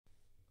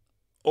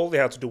All they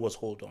had to do was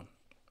hold on.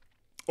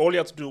 All you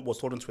had to do was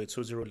hold on to a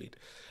 2-0 lead.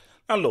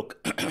 Now,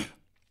 look,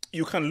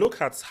 you can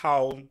look at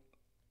how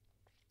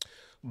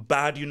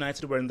bad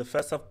United were in the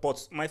first half,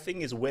 but my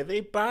thing is, were they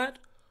bad?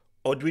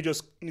 Or do we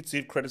just need to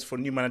give credit for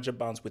new manager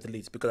bounce with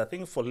Leeds? Because I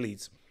think for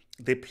Leeds,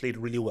 they played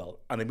really well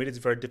and they made it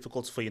very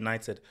difficult for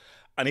United.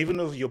 And even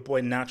though your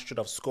boy Nash should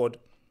have scored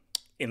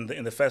in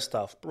the first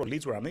half, bro,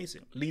 Leeds were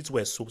amazing. Leeds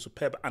were so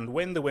superb. And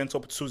when they went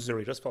up 2-0,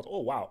 you just felt, oh,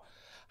 wow,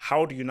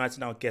 how do United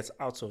now get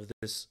out of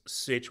this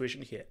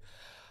situation here?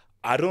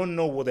 I don't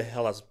know what the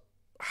hell has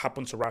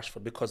happened to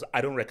Rashford because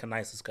I don't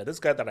recognize this guy. This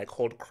guy that I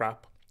called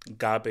crap,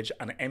 garbage,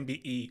 and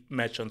MBE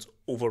merchants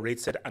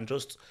overrated and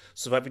just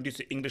surviving due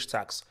to English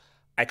tax.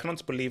 I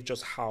cannot believe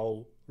just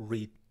how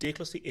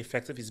ridiculously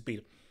effective he's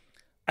been.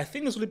 I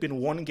think there's only been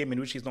one game in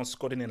which he's not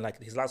scored in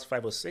like his last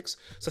 5 or 6.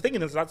 So I think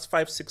in his last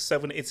 5, 6,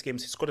 7, 8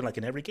 games, he's scored in like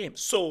in every game.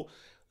 So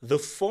the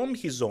form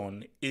he's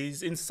on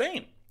is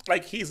insane.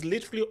 Like he's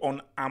literally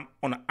on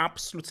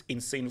absolute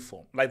insane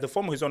form. Like the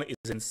form he's on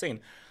is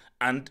insane.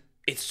 And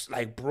it's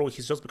like, bro,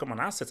 he's just become an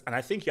asset. And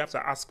I think you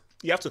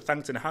have to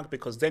thank Ten Hag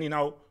because then you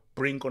now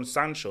bring on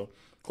Sancho,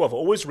 who I've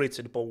always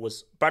rated but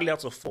was badly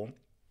out of form.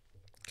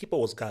 Keeper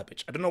was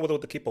garbage. I don't know whether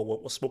the keeper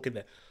was smoking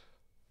there.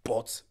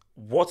 But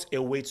what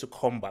a way to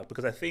come back.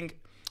 Because I think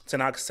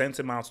Ten Hag sent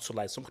him out to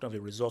like some kind of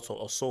a result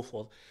or so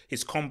forth.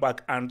 He's come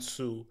back and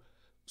to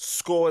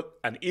score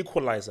an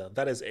equalizer.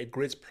 That is a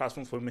great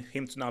platform for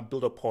him to now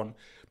build upon,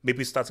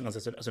 maybe starting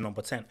as a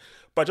number 10.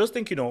 But I just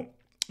think,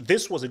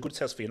 this was a good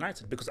test for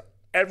United because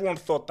everyone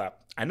thought that.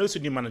 I know it's a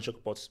new manager,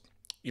 but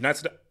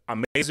United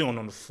amazing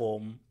on the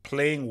form,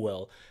 playing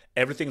well,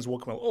 everything's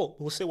working well. Oh,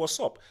 we'll say what's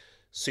up.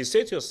 So you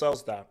say to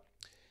yourselves that,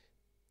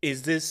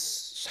 is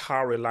this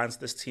how reliant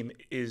this team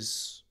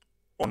is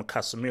on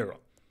Casemiro?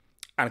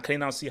 And can you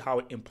now see how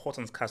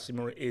important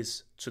Casemiro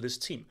is to this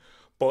team?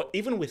 But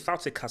even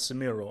without a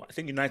Casemiro, I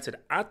think United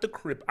at the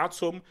crib, at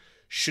home,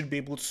 should be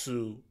able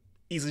to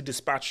easily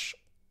dispatch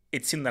a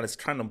team that is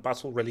trying to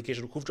battle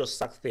relegation, who've just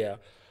sacked their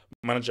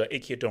manager,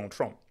 aka Donald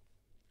Trump.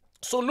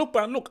 So look,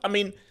 I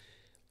mean,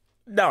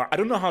 now I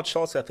don't know how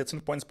Chelsea are 13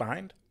 points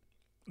behind.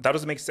 That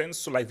doesn't make sense.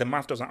 So like the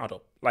math doesn't add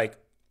up. Like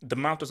the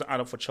math doesn't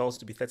add up for Chelsea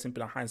to be 13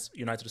 behind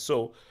United.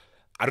 So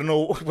I don't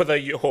know whether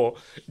you're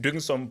doing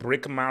some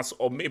brick maths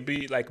or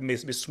maybe like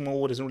maybe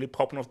small isn't really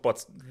popping off,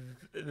 but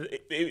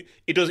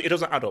it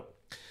doesn't add up.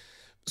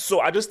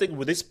 So I just think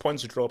with these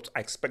points dropped, I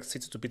expect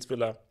City to beat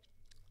Villa.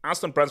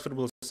 Aston Bradford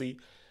will see.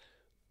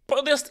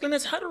 But they're still in a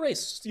title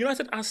race.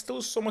 United are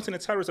still so much in a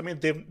title race. I mean,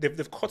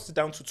 they've cut it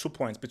down to 2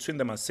 points between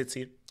them and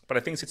City. But I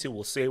think City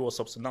will say what's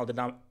up. So now they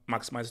now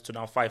maximize it to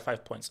now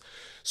 5 points.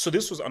 So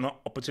this was an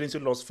opportunity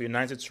loss for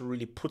United to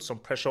really put some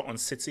pressure on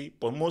City,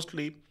 but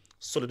mostly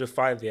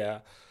solidify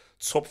their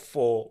top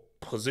 4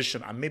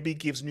 position and maybe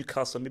gives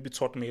Newcastle, maybe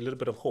Tottenham a little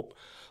bit of hope.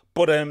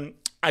 But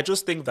I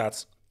just think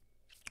that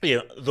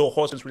the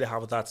Horses really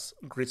have that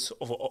great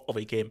of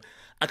a game.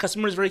 And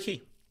Casemiro is very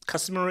key.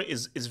 Casemiro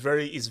is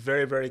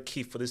very, very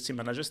key for this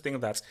team. And I just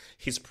think that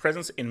his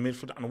presence in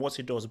midfield and what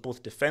he does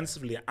both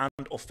defensively and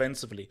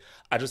offensively,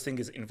 I just think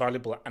is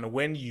invaluable. And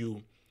when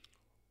you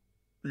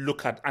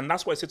look at, and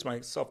that's why I say to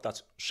myself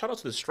that shout out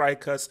to the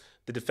strikers,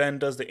 the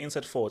defenders, the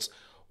inside forwards.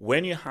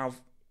 When you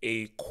have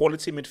a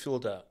quality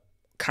midfielder,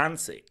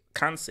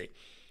 Kanse,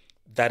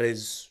 that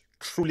is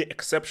truly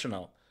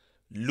exceptional,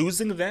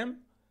 losing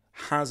them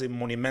has a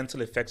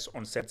monumental effect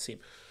on said team.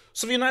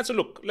 So for United,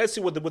 look, let's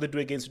see what they do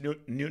against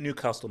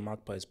Newcastle.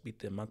 Magpies beat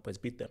them,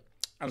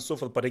 and so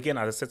forth. But again,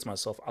 as I said to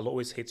myself, I'll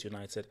always hate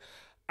United,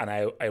 and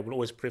I will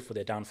always pray for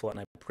their downfall, and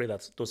I pray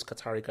that those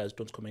Qatari guys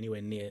don't come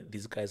anywhere near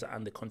these guys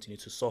and they continue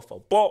to suffer.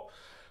 But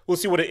we'll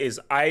see what it is.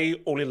 I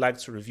only like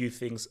to review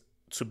things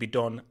to be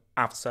done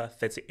after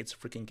 38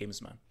 freaking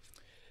games, man.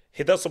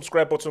 Hit that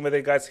subscribe button over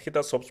there, guys. Hit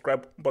that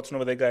subscribe button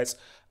over there, guys.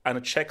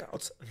 And check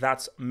out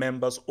that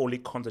members-only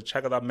content.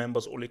 Check out that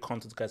members-only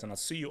content, guys. And I'll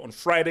see you on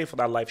Friday for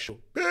that live show.